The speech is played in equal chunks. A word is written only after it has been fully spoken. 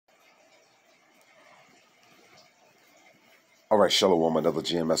All right, Shalom, another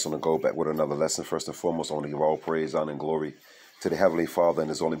GMS on the go, back with another lesson. First and foremost, I want to give all praise, honor, and glory to the Heavenly Father and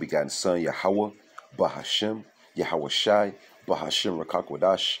His only begotten Son, Yahweh, Bahashem, Yahweh Shai, Bahashem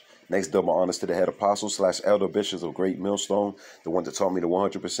Rakakwadash. Next, double honors to the head apostles / elder bishops of Great Millstone, the one that taught me the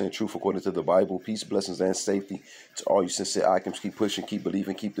 100% truth according to the Bible. Peace, blessings, and safety to all you sincere items. Keep pushing, keep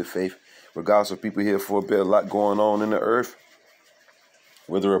believing, keep the faith. Regardless of people here for a bit, a lot going on in the earth.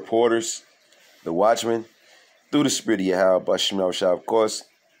 We're the reporters, the watchmen, through the spirit of Yahweh, Bashim Shah, of course,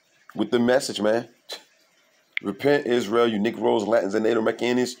 with the message, man. Repent, Israel, you Negroes, Latins, and Native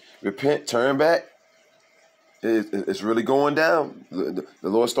Americans. Repent, turn back. It's really going down. The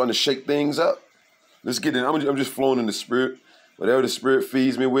Lord's starting to shake things up. Let's get in. I'm just flowing in the spirit. Whatever the spirit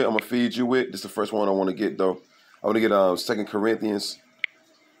feeds me with, I'm going to feed you with. This is the first one I want to get, though. I want to get 2 Corinthians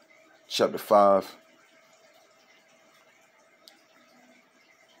chapter 5.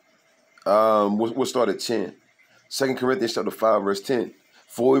 We'll start at 10. 2 Corinthians chapter 5, verse 10.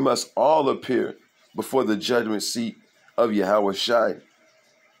 For we must all appear before the judgment seat of Yahweh Shai,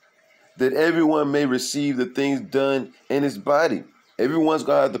 that everyone may receive the things done in his body. Everyone's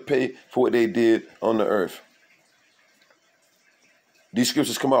going to have to pay for what they did on the earth. These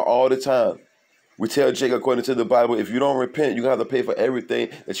scriptures come out all the time. We tell Jacob, according to the Bible, if you don't repent, you're going to have to pay for everything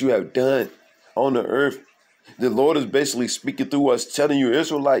that you have done on the earth. The Lord is basically speaking through us, telling you,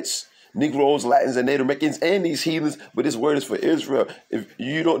 Israelites, Negroes, Latins, and Native Americans, and these heathens, but this word is for Israel. If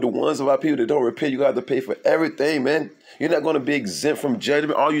you don't, the ones of our people that don't repent, you got to pay for everything, man. You're not going to be exempt from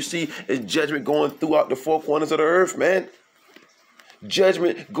judgment. All you see is judgment going throughout the four corners of the earth, man.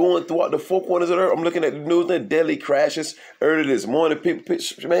 Judgment going throughout the four corners of the earth. I'm looking at the news, and deadly crashes early this morning.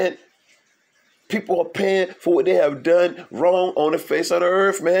 People are paying for what they have done wrong on the face of the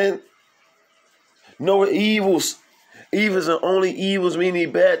earth, man. No evils. Evils and only evils,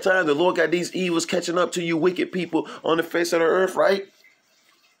 meaning bad times. The Lord got these evils catching up to you wicked people on the face of the earth, right?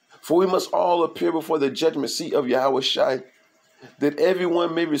 For we must all appear before the judgment seat of Yahweh Shai, that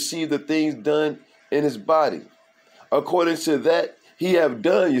everyone may receive the things done in his body, according to that he have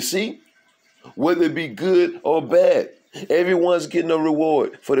done, you see, whether it be good or bad. Everyone's getting a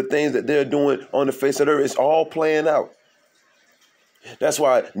reward for the things that they're doing on the face of the earth. It's all playing out. That's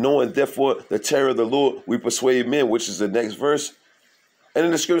why, knowing therefore the terror of the Lord, we persuade men, which is the next verse. And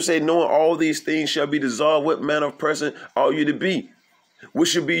in the scripture say, knowing all these things shall be dissolved, what manner of person ought you to be? What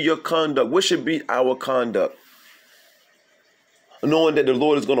should be your conduct? What should be our conduct? Knowing that the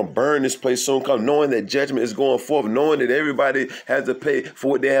Lord is going to burn this place soon come, knowing that judgment is going forth, knowing that everybody has to pay for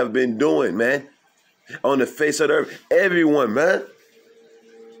what they have been doing, man. On the face of the earth, everyone, man.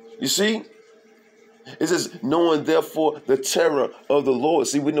 You see? It says, knowing therefore the terror of the Lord.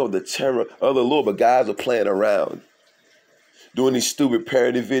 See, we know the terror of the Lord, but guys are playing around, doing these stupid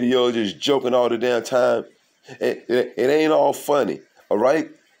parody videos, just joking all the damn time. It ain't all funny, all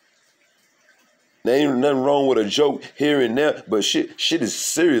right? There ain't nothing wrong with a joke here and there, but shit is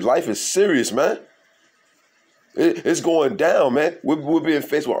serious. Life is serious, man. It's going down, man. We're being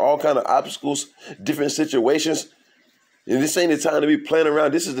faced with all kind of obstacles, different situations. And this ain't the time to be playing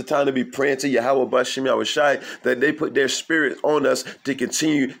around. This is the time to be praying to Yahweh Bashim Yahweh Shai that they put their spirit on us to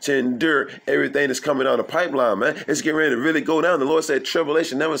continue to endure everything that's coming down the pipeline, man. It's getting ready to really go down. The Lord said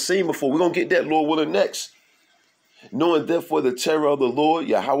tribulation never seen before. We're going to get that, Lord willing, next. Knowing therefore the terror of the Lord,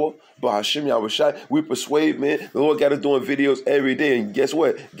 Yahweh Bashim Yahweh Shai, we persuade men. The Lord got us doing videos every day. And guess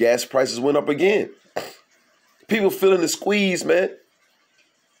what? Gas prices went up again. People feeling the squeeze, man.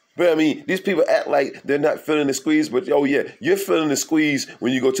 But I mean, these people act like they're not feeling the squeeze, but oh yeah, you're feeling the squeeze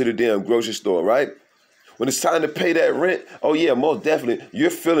when you go to the damn grocery store, right? When it's time to pay that rent, oh yeah, most definitely, you're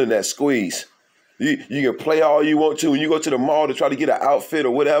feeling that squeeze. You can play all you want to. When you go to the mall to try to get an outfit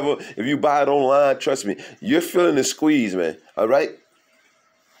or whatever, if you buy it online, trust me, you're feeling the squeeze, man, all right?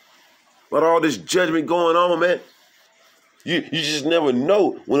 But all this judgment going on, man, you just never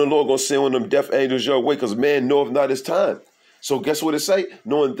know when the Lord gonna send one of them death angels your way, because man knoweth not his time. So guess what it say?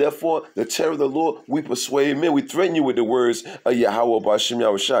 Knowing therefore the terror of the Lord, we persuade men. We threaten you with the words of Yahweh Bashim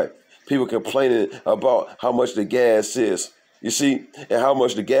Yahweh Shai. People complaining about how much the gas is, you see, and how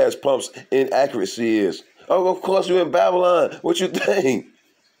much the gas pump's inaccuracy is. Oh, of course, you're in Babylon. What you think?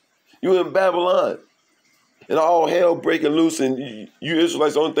 You in Babylon. And all hell breaking loose, and you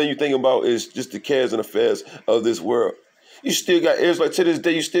Israelites, the only thing you think about is just the cares and affairs of this world. You still got Israelites, to this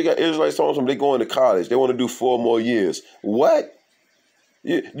day, you still got Israelites talking them, they going to college. They want to do 4 more years. What?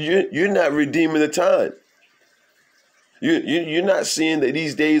 You're not redeeming the time. You're not seeing that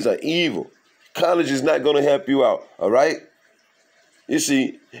these days are evil. College is not going to help you out, all right? You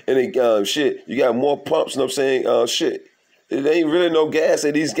see, and then, you got more pumps, you know what I'm saying? It ain't really no gas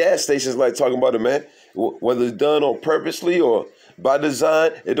at these gas stations like talking about it, man. Whether it's done on purposely or by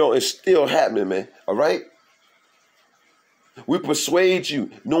design, it's still happening, man. All right? We persuade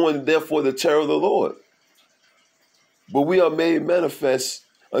you, knowing therefore the terror of the Lord. But we are made manifest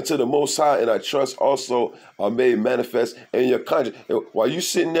unto the Most High, and our trust also are made manifest in your conscience. While you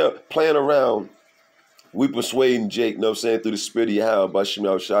sitting there playing around, we persuading Jake, you know what I'm saying, through the spirit of Yahweh, by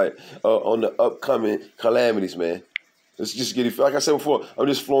Shemel Shai, on the upcoming calamities, man. Let's just get it. Like I said before, I'm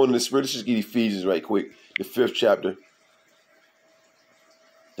just flowing in the spirit. Let's just get Ephesians right quick, the 5th chapter.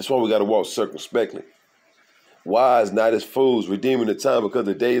 That's why we got to walk circumspectly. Wise, not as fools, redeeming the time because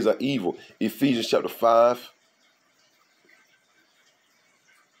the days are evil. Ephesians chapter 5.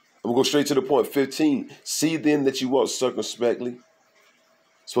 I'm going to go straight to the point. 15. See then that you walk circumspectly.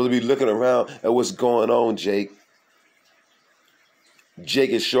 Supposed to be looking around at what's going on, Jake. Jake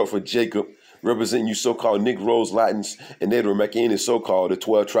is short for Jacob, representing you so-called Negroes, Latins, and Native Americans, so-called the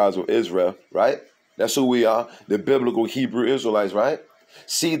 12 tribes of Israel, right? That's who we are, the biblical Hebrew Israelites, right?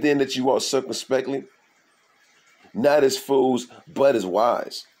 See then that you walk circumspectly, not as fools, but as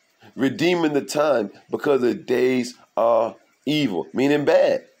wise, redeeming the time because the days are evil, meaning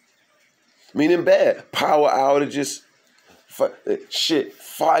bad. Meaning bad. Power outages,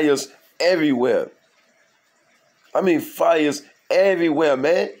 fires everywhere. I mean, fires everywhere,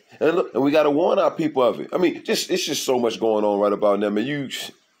 man. And look, and we got to warn our people of it. I mean, it's just so much going on right about now, man.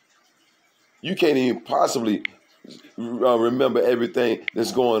 You can't even possibly remember everything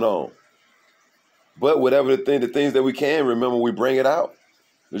that's going on. But whatever the things that we can remember, we bring it out.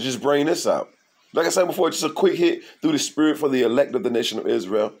 Let's just bring this out. Like I said before, just a quick hit through the spirit for the elect of the nation of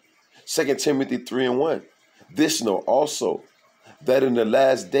Israel. 2 Timothy 3:1. This know also that in the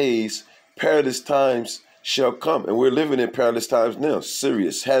last days perilous times shall come. And we're living in perilous times now.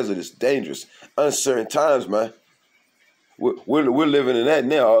 Serious, hazardous, dangerous, uncertain times, man. We're living in that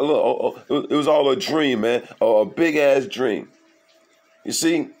now. It was all a dream, man. A big-ass dream. You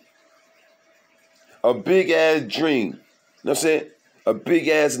see? A big-ass dream. You know what I'm saying? A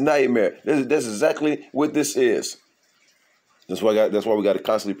big-ass nightmare. That's exactly what this is. That's why we got to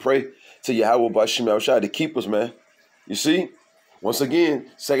constantly pray to Yahweh by Shemel Shai to keep us, man. You see? Once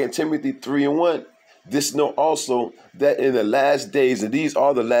again, 2 Timothy 3:1. This know also that in the last days, and these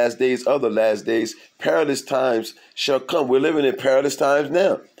are the last days of the last days, perilous times shall come. We're living in perilous times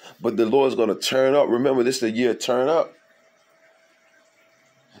now. But the Lord's going to turn up. Remember, this is the year of turn up.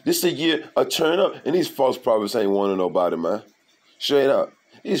 This is the year of turn up. And these false prophets ain't want to know about it, man. Straight up.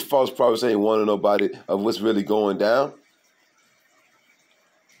 These false prophets ain't want to know about it, of what's really going down.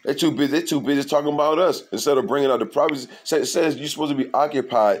 They're too busy talking about us instead of bringing out the prophecy. It says you're supposed to be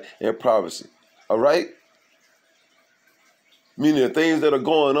occupied in prophecy. All right? Meaning the things that are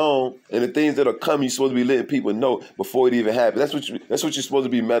going on and the things that are coming, you're supposed to be letting people know before it even happens. That's what you're supposed to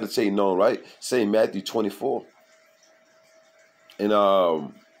be meditating on, right? Say Matthew 24.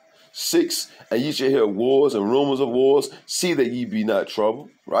 And 6, and ye shall hear wars and rumors of wars. See that ye be not troubled,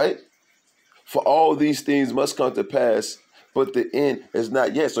 right? For all these things must come to pass, but the end is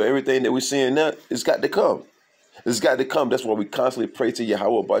not yet. So everything that we're seeing now, it's got to come. It's got to come. That's why we constantly pray to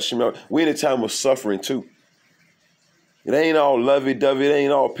Yahweh by Shemel. We're in a time of suffering too. It ain't all lovey-dovey. It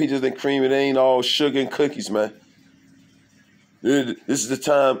ain't all peaches and cream. It ain't all sugar and cookies, man. This is the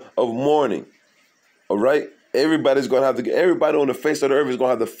time of mourning. All right? Everybody on the face of the earth is going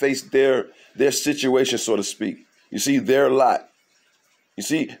to have to face their situation, so to speak. You see, their lot. You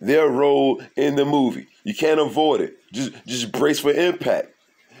see, their role in the movie. You can't avoid it. Just brace for impact.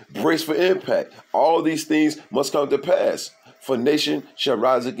 Brace for impact. All these things must come to pass. For nation shall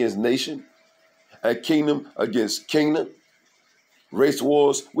rise against nation, and kingdom against kingdom. Race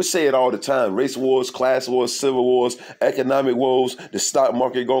wars, we say it all the time. Race wars, class wars, civil wars, economic woes. The stock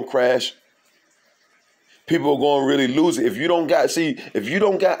market gonna crash. People are gonna really lose it. If you don't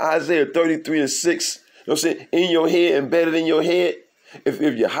got Isaiah 33:6, you know what I'm saying, in your head, embedded in your head, if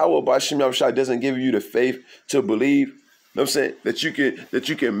Yahweh by Shemel Shai doesn't give you the faith to believe, you know what I'm saying, that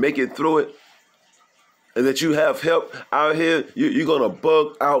you can make it through it, and that you have help out here, you're gonna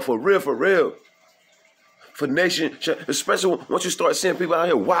bug out for real, for real. For nation, especially once you start seeing people out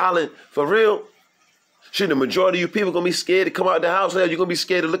here wilding for real. Shit, the majority of you people gonna be scared to come out the house now. You're gonna be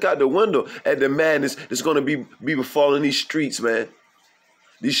scared to look out the window at the madness that's gonna be befalling these streets, man.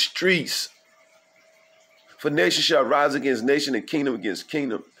 These streets. For nation shall rise against nation and kingdom against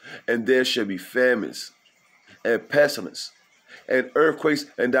kingdom, and there shall be famines and pestilence and earthquakes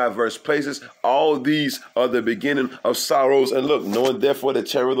in diverse places. All these are the beginning of sorrows. And look, knowing therefore the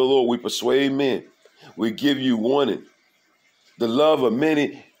terror of the Lord, we persuade men. We give you warning. The love of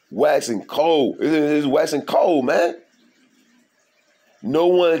many waxing cold. It is waxing cold, man. No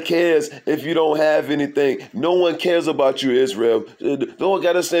one cares if you don't have anything. No one cares about you, Israel. The Lord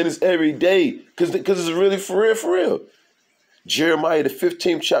got us saying this every day because it's really for real, for real. Jeremiah, the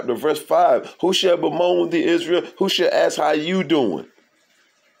 15th chapter, verse 5. Who shall bemoan thee, Israel? Who shall ask how you doing?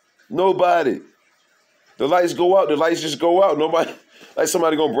 Nobody. The lights go out. The lights just go out. Nobody. Like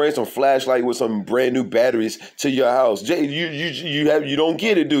somebody gonna bring some flashlight with some brand new batteries to your house. You don't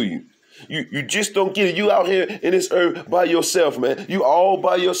get it, do you? You just don't get it. You out here in this earth by yourself, man. You all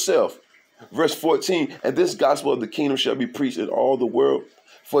by yourself. Verse 14. And this gospel of the kingdom shall be preached in all the world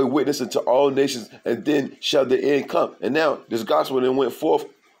for a witness unto all nations, and then shall the end come. And now this gospel then went forth.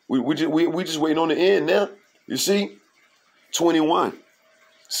 We just waiting on the end now. You see, 21.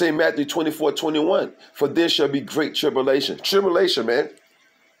 St. Matthew 24:21. For there shall be great tribulation. Tribulation, man.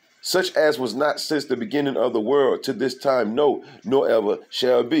 Such as was not since the beginning of the world to this time, no, nor ever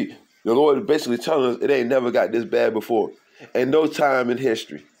shall be. The Lord is basically telling us it ain't never got this bad before. And no time in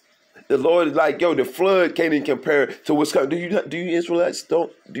history. The Lord is like, yo, the flood can't even compare to what's coming. Do you Israelites do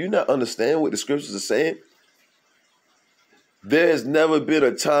you not understand what the scriptures are saying? There has never been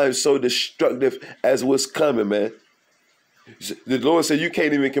a time so destructive as what's coming, man. The Lord said you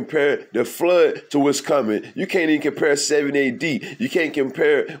can't even compare the flood to what's coming. You can't even compare 7 AD. You can't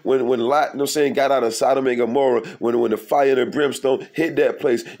compare when Lot, got out of Sodom and Gomorrah, when the fire and the brimstone hit that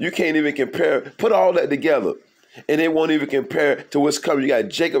place. You can't even compare, put all that together. And it won't even compare to what's coming. You got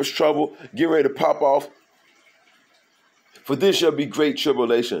Jacob's trouble getting ready to pop off. For this shall be great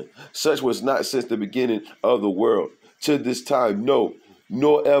tribulation. Such was not since the beginning of the world to this time, no,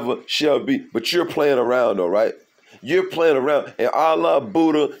 nor ever shall be. But you're playing around, all right? You're playing around. And Allah,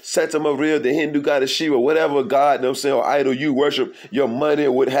 Buddha, Santa Maria, the Hindu goddess Shiva, whatever god, or idol you worship, your money,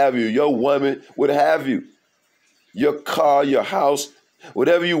 what have you, your woman, what have you, your car, your house,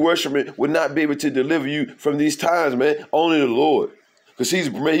 whatever you worship would not be able to deliver you from these times, man. Only the Lord. Because he's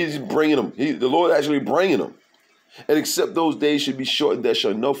bringing them. The Lord actually bringing them. And except those days should be shortened, there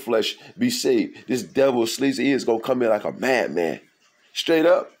shall no flesh be saved. This devil sleeps. He is going to come in like a madman. Straight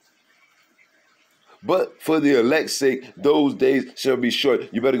up. But for the elect's sake, those days shall be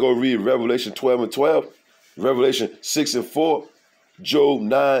short. You better go read Revelation 12:12, Revelation 6:4, Job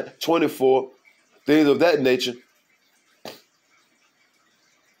 9:24, things of that nature.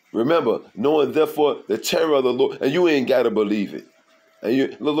 Remember, knowing therefore the terror of the Lord, and you ain't got to believe it. And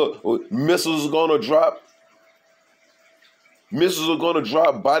you look, missiles are going to drop. Missiles are going to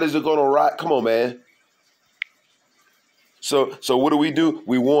drop. Bodies are going to rot. Come on, man. So what do?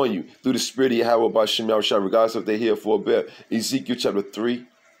 We warn you through the spirit of Yahweh by Shem Yahushua, regardless if they're here for a bit. Ezekiel chapter 3.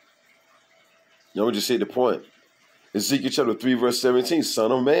 Let me just say the point. Ezekiel chapter 3, verse 17.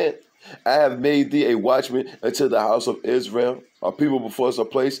 Son of man, I have made thee a watchman unto the house of Israel, a people before us a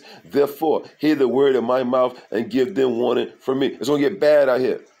place. Therefore, hear the word of my mouth and give them warning from me. It's going to get bad out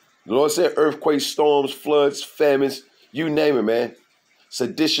here. The Lord said earthquakes, storms, floods, famines, you name it, man.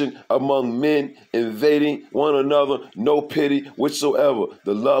 Sedition among men, invading one another, no pity whatsoever.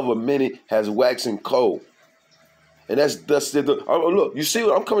 The love of many has waxen cold. And that's look, you see,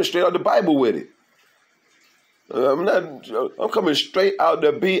 I'm coming straight out the Bible with it. I'm coming straight out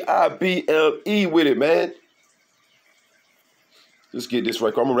the Bible with it, man. Let's get this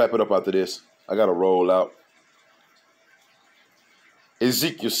right. I'm gonna wrap it up after this. I gotta roll out.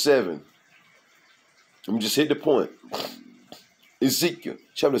 Ezekiel 7. Let me just hit the point. Ezekiel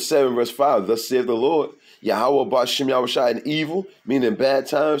chapter 7, verse 5. Thus saith the Lord, Yahweh Ba'Shem Yahushua, in evil, meaning bad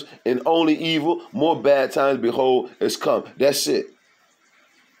times, and only evil, more bad times, behold, is come. That's it.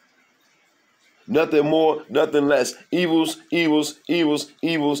 Nothing more, nothing less. Evils, evils, evils,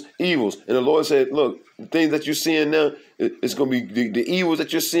 evils, evils. And the Lord said, look, the things that you're seeing now, it's going to be the evils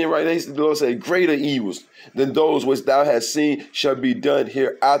that you're seeing right now. The Lord said, greater evils than those which thou hast seen shall be done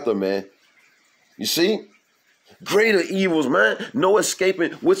hereafter, man. You see? Greater evils, man. No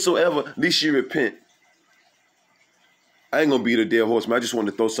escaping whatsoever. Least you repent. I ain't going to beat a dead horse, man. I just want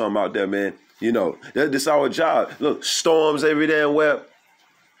to throw something out there, man. You know, that's our job. Look, storms every damn where.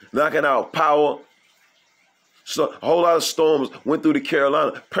 Knocking out power. So a whole lot of storms went through the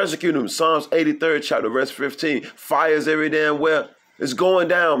Carolina. Persecuting them. Psalms 83rd chapter, verse 15. Fires every damn where. It's going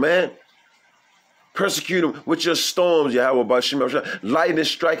down, man. Persecute them with your storms, Yahweh Ba'Shem. Lightning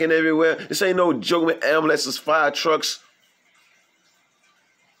striking everywhere. This ain't no joke with ambulances, fire trucks.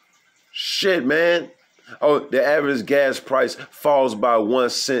 Shit, man. Oh, the average gas price falls by 1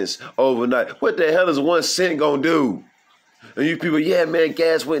 cent overnight. What the hell is 1 cent gonna do? And you people, yeah, man,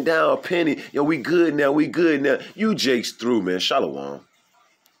 gas went down a penny. Yo, we good now, we good now. You Jake's through, man. Shalom.